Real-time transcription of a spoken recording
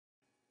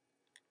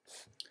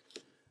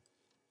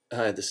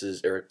Hi, this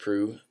is Eric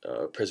Prue,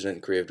 President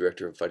and Creative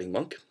Director of Fighting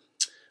Monk.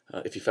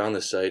 If you found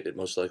this site, it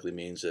most likely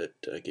means that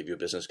I gave you a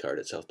business card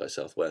at South by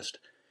Southwest,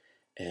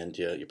 and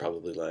you're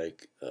probably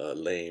like,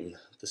 lame,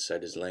 this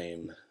site is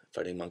lame,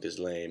 Fighting Monk is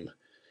lame.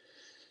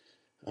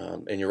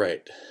 And you're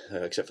right,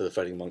 except for the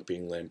Fighting Monk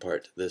being lame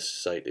part, this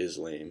site is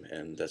lame,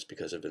 and that's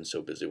because I've been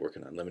so busy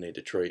working on Lemonade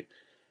Detroit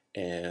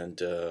and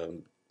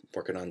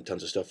working on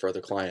tons of stuff for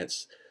other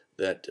clients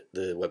that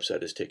the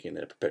website is taking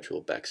a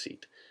perpetual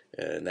backseat,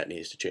 and that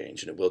needs to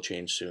change, and it will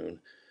change soon.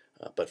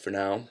 But for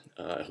now,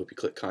 I hope you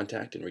click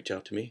contact and reach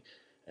out to me,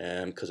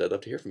 because I'd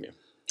love to hear from you.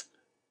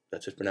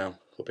 That's it for now.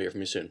 Hope I hear from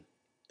you soon.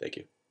 Thank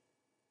you.